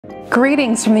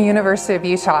Greetings from the University of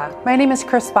Utah. My name is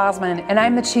Chris Bosman, and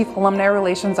I'm the Chief Alumni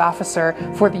Relations Officer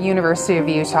for the University of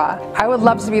Utah. I would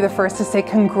love to be the first to say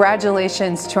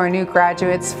congratulations to our new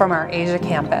graduates from our Asia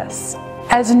campus.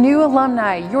 As new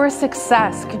alumni, your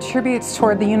success contributes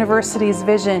toward the university's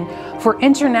vision for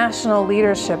international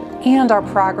leadership and our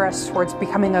progress towards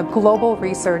becoming a global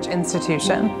research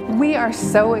institution. We are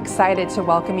so excited to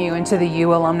welcome you into the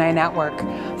U Alumni Network.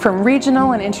 From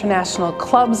regional and international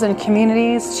clubs and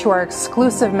communities to our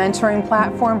exclusive mentoring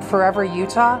platform, Forever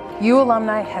Utah, U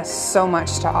Alumni has so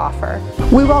much to offer.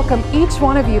 We welcome each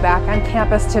one of you back on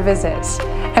campus to visit,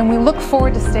 and we look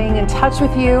forward to staying in touch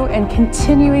with you and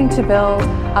continuing to build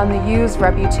on the U's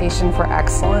reputation for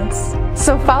excellence.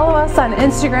 So follow us on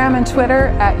Instagram and Twitter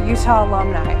at Utah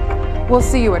Alumni. We'll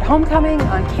see you at homecoming,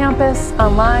 on campus,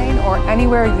 online, or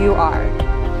anywhere you are.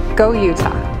 Go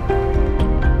Utah!